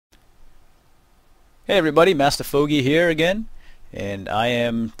Hey everybody, MastaFogey here again, and I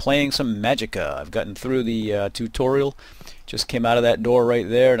am playing some Magicka. I've gotten through the tutorial, just came out of that door right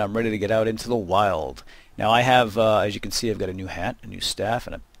there, and I'm ready to get out into the wild. Now I have, as you can see, I've got a new hat, a new staff,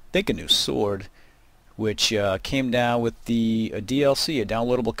 and I think a new sword, which came down with the DLC, a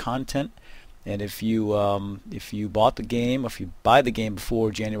downloadable content. And if you bought the game, or if you buy the game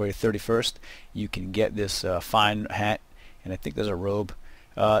before January 31st, you can get this fine hat, and I think there's a robe.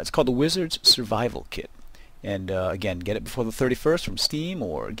 It's called the Wizard's Survival Kit, and again, get it before the 31st from Steam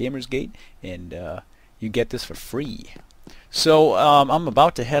or Gamersgate, and you get this for free. So I'm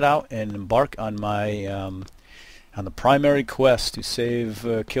about to head out and embark on my on the primary quest to save,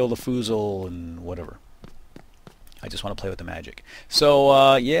 kill the Foozle and whatever. I just want to play with the magic.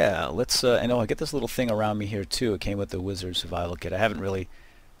 So yeah, let's. I know I get this little thing around me here too. It came with the Wizard's Survival Kit. I haven't really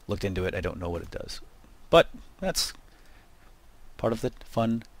looked into it. I don't know what it does, but that's part of the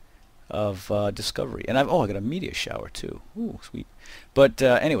fun of discovery. And I got a meteor shower too. Ooh, sweet. But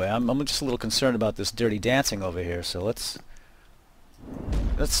anyway, I'm just a little concerned about this dirty dancing over here. So let's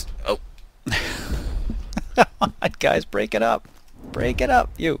oh, come on, guys, break it up,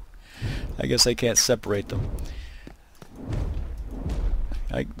 you. I guess I can't separate them.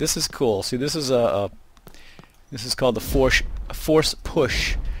 This is cool. See, this is this is called the force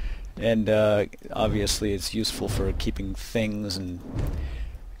push. And obviously it's useful for keeping things and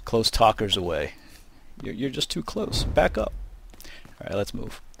close talkers away. You're just too close. Back up. Alright, let's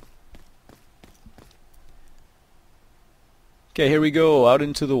move. Okay, here we go, out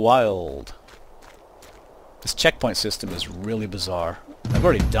into the wild. This checkpoint system is really bizarre. I've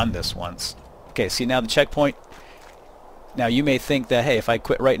already done this once. Okay, see now the checkpoint. Now you may think that, hey, if I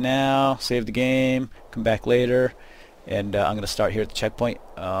quit right now, save the game, come back later, and I'm going to start here at the checkpoint.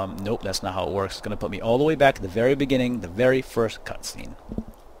 Nope, that's not how it works. It's going to put me all the way back at the very beginning, the very first cutscene.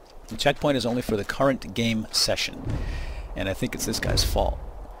 The checkpoint is only for the current game session, and I think it's this guy's fault.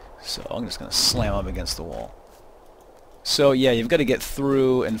 So I'm just going to slam him against the wall. So yeah, you've got to get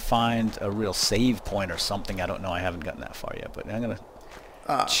through and find a real save point or something. I don't know. I haven't gotten that far yet, but I'm going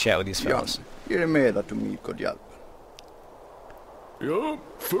to chat with these fellas. Är med att de kod hjälp? Ja,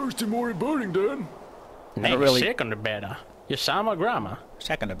 först i morgon början den. Nej, really. second better. You're samma grammar.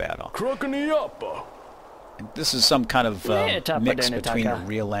 Second battle. Krocken i appa. This is some kind of mix den between a attacker.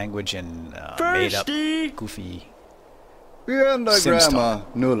 real language and made up, Thirsty. goofy Enda Sims gramma,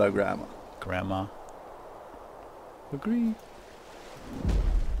 nulla gramma. grammar. Agree.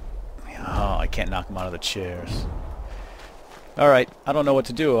 Oh, I can't knock them out of the chairs. Alright, I don't know what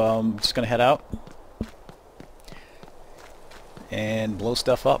to do. I'm just going to head out and blow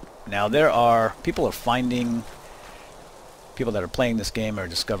stuff up. Now people are finding, people that are playing this game are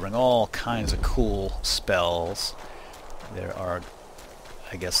discovering all kinds of cool spells. There are,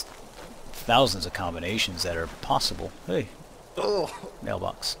 I guess, thousands of combinations that are possible. Hey,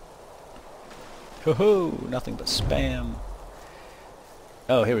 mailbox. Ho-ho, nothing but spam.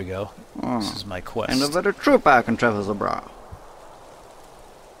 Oh, here we go. This is my quest. Ändå var det trupper kan träffa så bra.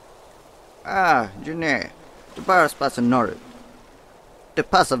 Jenny, du bara spatsa norrut. Det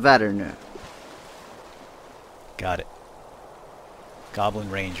passar värre nu. Got it.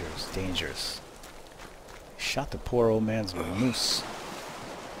 Goblin Rangers, dangerous. Shot the poor old man's moose.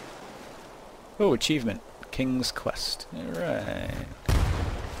 Oh, achievement. King's Quest. Alright.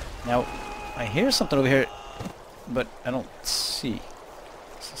 Now, I hear something over here, but I don't see.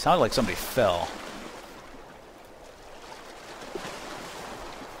 It sounded like somebody fell.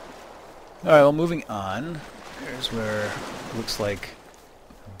 Alright, well, moving on. Here's where it looks like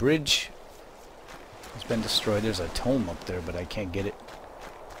a bridge has been destroyed. There's a tome up there, but I can't get it.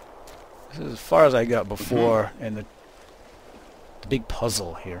 This is as far as I got before, and the big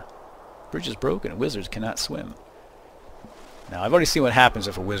puzzle here. Bridge is broken, and wizards cannot swim. Now, I've already seen what happens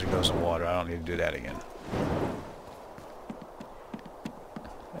if a wizard goes in water. I don't need to do that again.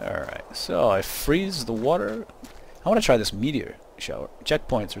 Alright, so I freeze the water. I want to try this meteor shower.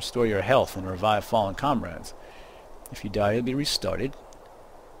 Checkpoints restore your health and revive fallen comrades. If you die, you'll be restarted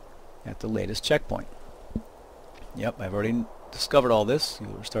at the latest checkpoint. Yep, I've already discovered all this.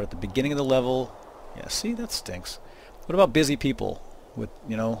 You'll restart at the beginning of the level. Yeah, see, that stinks. What about busy people with,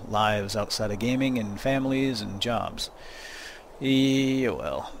 you know, lives outside of gaming and families and jobs? Yeah,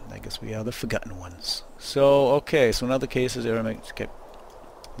 well, I guess we are the forgotten ones. So, okay, so in other cases, okay.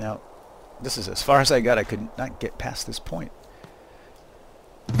 Now, this is as far as I got. I could not get past this point.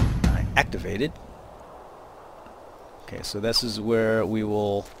 I activated. Okay, so this is where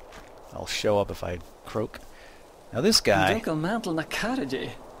I'll show up if I croak. Now this guy... Got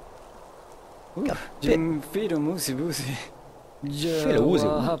bit. Fido Woozy.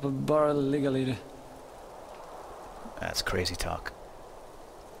 Bara ligga lite. That's crazy talk.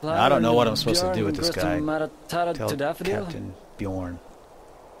 Now, I don't know what I'm supposed to do with this guy. Tell Captain Bjorn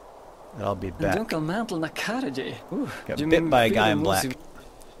that I'll be back. Got bit by a guy in black.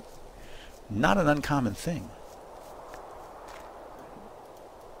 Not an uncommon thing.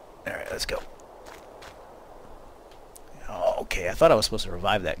 Alright, let's go. Oh, okay, I thought I was supposed to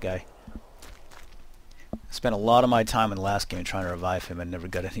revive that guy. I spent a lot of my time in the last game trying to revive him and never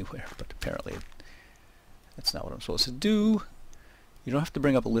got anywhere, but apparently that's not what I'm supposed to do. You don't have to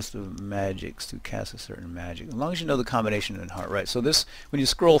bring up a list of magics to cast a certain magic, as long as you know the combination in heart. Right, so this, when you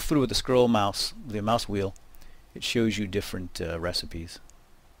scroll through with the scroll mouse, with the mouse wheel, it shows you different recipes.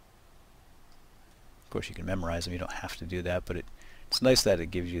 Of course you can memorize them, you don't have to do that, but it's nice that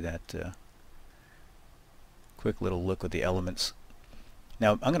it gives you that quick little look with the elements.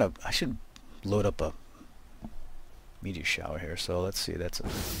 Now I should load up a meteor shower here, so let's see, that's a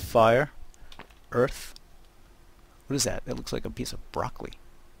fire, earth. What is that? That looks like a piece of broccoli.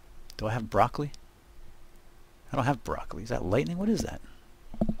 Do I have broccoli? I don't have broccoli. Is that lightning? What is that?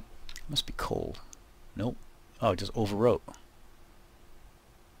 It must be cold. Nope. Oh, it just overwrote.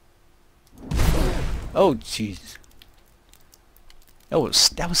 Oh, jeez. Oh,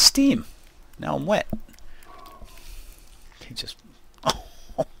 that was steam. Now I'm wet. Okay, just... Oh,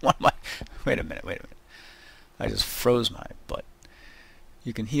 what am I... Wait a minute. I just froze my butt.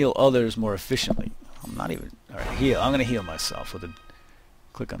 You can heal others more efficiently. I'm not even... Alright, heal. I'm going to heal myself with a...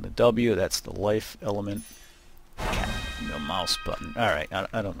 Click on the W. That's the life element. The mouse button. Alright, I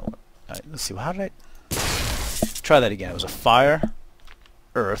don't know what... Alright, let's see. How did I... Try that again. It was a fire,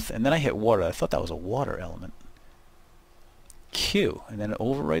 earth, and then I hit water. I thought that was a water element. Q. And then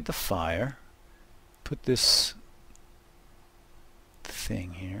overwrite the fire. Put this...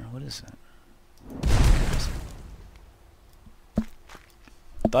 thing here. What is that?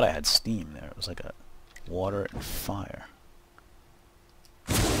 I thought I had steam there. It was like a water and fire.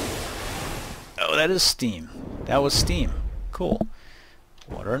 Oh, that is steam. That was steam. Cool.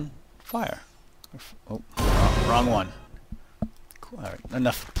 Water and fire. Oh, wrong one. Cool. All right,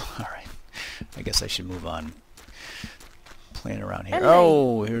 enough. All right. I guess I should move on. Playing around here.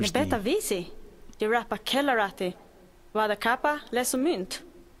 Oh, here's the... visi. Du rappar kellarati. Vada kappa, leso mynt.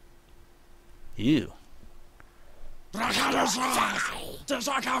 Ew. God,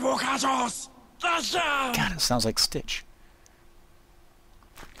 it sounds like Stitch.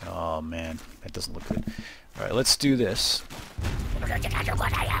 Oh man, that doesn't look good. Alright, let's do this.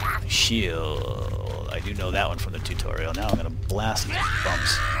 Shield. I do know that one from the tutorial. Now I'm gonna blast these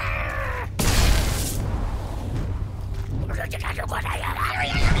bumps.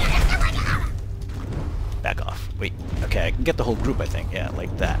 Back off. Wait. Okay, I can get the whole group, I think. Yeah,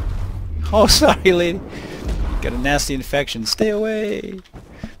 like that. Oh, sorry, lady. Got a nasty infection. Stay away.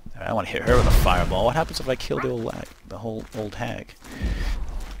 Right, I want to hit her with a fireball. What happens if I kill the whole old hag?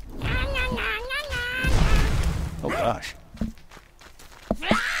 Oh gosh.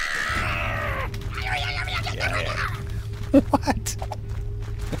 Yeah. What?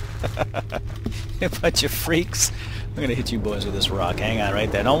 A bunch of freaks. I'm gonna hit you boys with this rock. Hang on,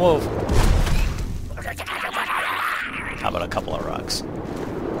 right there. Don't move. How about a couple of rocks?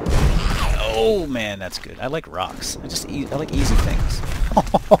 Oh man, that's good. I like rocks. I like easy things.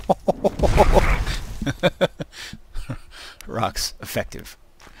 Rocks effective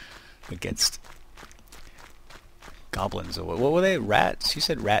against goblins. What were they? Rats? You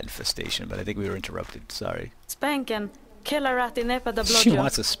said rat infestation, but I think we were interrupted. Sorry. Spanken. Kellarati nepa da blodjo. She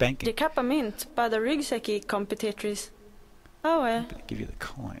wants a spanking. De kappa mynt by the ryggsäck competitors. Oh well. Give you the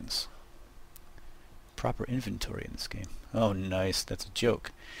coins. Proper inventory in this game. Oh, nice. That's a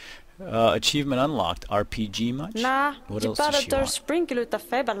joke. Achievement unlocked. RPG much? Nah, what else does she want? Sprinkle ut av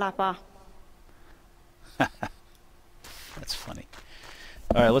feberlappa. That's funny.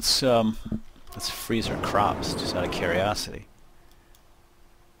 All right, let's freeze her crops just out of curiosity.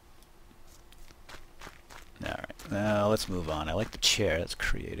 All right, now let's move on. I like the chair. That's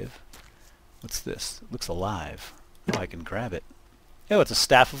creative. What's this? It looks alive. Oh, I can grab it. Oh, it's a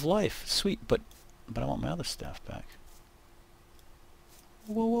staff of life. Sweet, but I want my other staff back.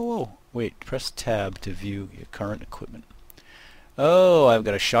 Whoa. Wait, press tab to view your current equipment. Oh, I've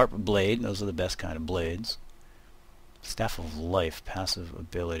got a sharp blade. Those are the best kind of blades. Staff of life, passive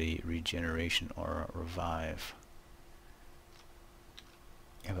ability, regeneration, or revive.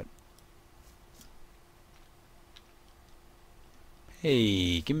 Yeah, but...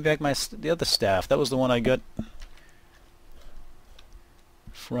 Hey, give me back the other staff. That was the one I got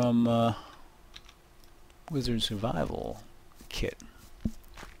from Wizard Survival Kit. I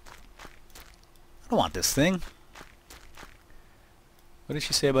don't want this thing. What did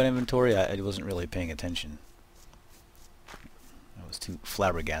she say about inventory? I wasn't really paying attention. was too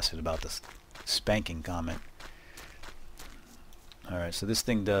flabbergasted about this spanking comment. Alright, so this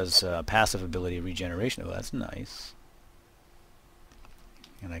thing does passive ability regeneration. Oh, that's nice.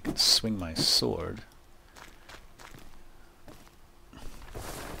 And I can swing my sword.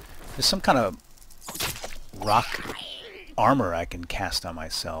 There's some kind of rock armor I can cast on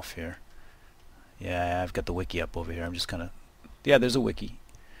myself here. Yeah, I've got the wiki up over here. I'm just kind of... Yeah, there's a wiki.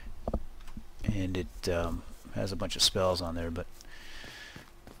 And it has a bunch of spells on there, but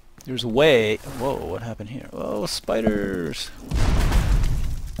there's a way... Whoa, what happened here? Oh, spiders!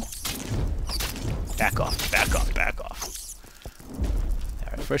 Back off, back off, back off.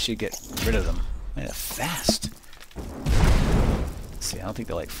 Alright, first you get rid of them. Man, they're fast. Let's see, I don't think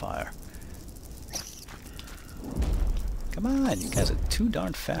they like fire. Come on, you guys are too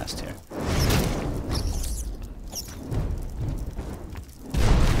darn fast here.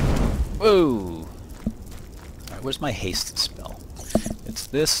 Whoa! Alright, where's my haste spell? It's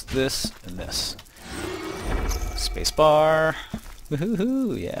this, this, and this. Spacebar.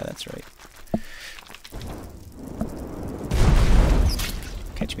 Woohoo! Yeah, that's right.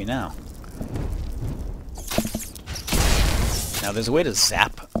 Catch me now. Now there's a way to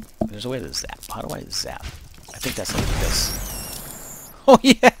zap. There's a way to zap. How do I zap? I think that's like this. Oh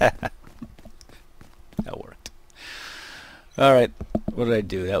yeah! That worked. Alright, what did I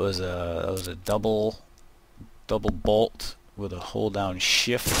do? That was a double bolt with a hold down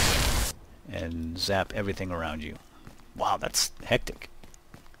shift and zap everything around you. Wow, that's hectic.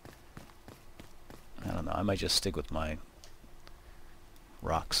 I don't know, I might just stick with my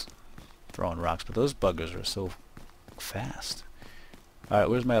rocks. Throwing rocks, but those buggers are so fast. Alright,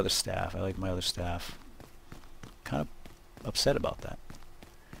 where's my other staff? I like my other staff. Kind of upset about that.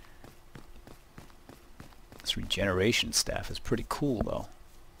 This regeneration staff is pretty cool, though.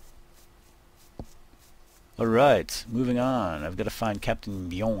 Alright, moving on. I've got to find Captain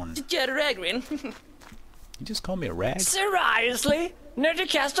Bjorn. Ragrin. You just call me a rag? Seriously? När du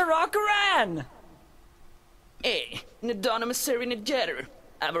kastar rock around? Eh, när dana med serien är jetter.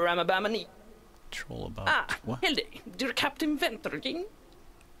 Abaramabamani. Troll about what? Hilde, du Captain Ventergin?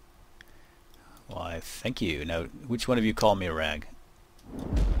 Why, thank you. Now, which one of you call me a rag?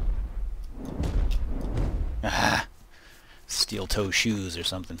 Ah, steel toe shoes or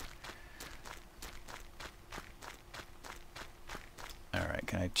something. Alright,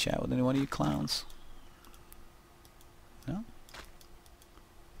 can I chat with any one of you clowns? No?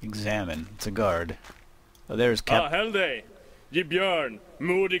 Examine. It's a guard. Oh, there's Cap... Hilde! Ge Björn,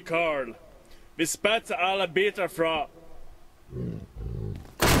 modig Karl. Vi spetsar alla bitar fra...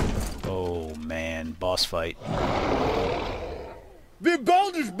 Oh man, boss fight. Vi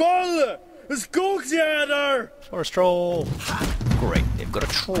Baldur's Bolle! En skogsjäder! Forest troll! Great, they've got a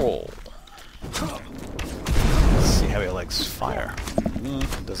troll. Let's see how he likes fire.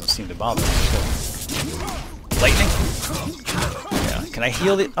 It doesn't seem to bother him. So. Lightning? Yeah, can I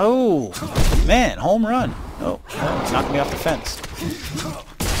heal the... Oh! Man, home run! Oh, knocked me off the fence.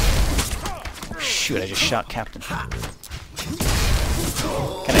 Oh, shoot, I just shot Captain. Can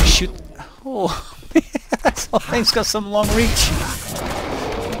I shoot... Oh, this whole thing's got some long reach.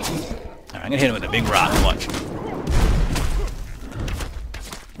 Alright, I'm gonna hit him with a big rock, watch.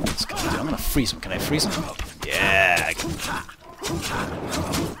 What's gonna do? I'm gonna freeze him. Can I freeze him? Yeah, I can.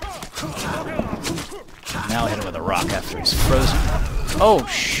 Now I hit him with a rock after he's frozen. Oh,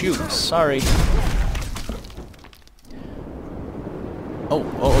 shoot, sorry.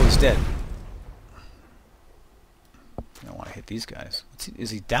 Oh, he's dead. I don't want to hit these guys. Is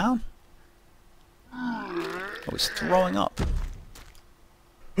he down? Oh, he's throwing up.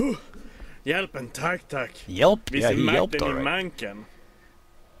 Hjälpen, tack. Yelp? Vi Yeah, ser he yelped makten i alright. manken.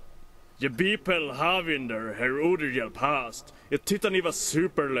 Jag bipel havinder, herr Oderhjälp hast. Jag tyckte ni var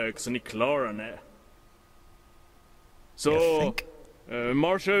superlök så ni klarar det. Så,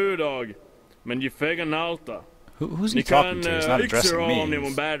 marscha idag. Men ge fägan alta. Who's he talking to? He's not addressing me. Ni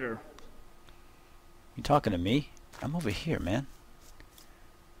kan better. You talking to me? I'm over here, man.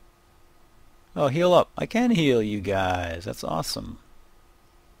 Oh, heal up. I can heal you guys. That's awesome.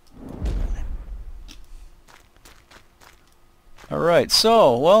 Alright,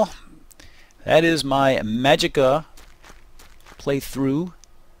 so, well, that is my Magicka playthrough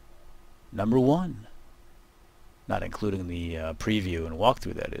number 1. Not including the preview and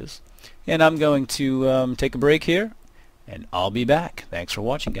walkthrough, that is. And I'm going to take a break here, and I'll be back. Thanks for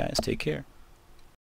watching, guys. Take care.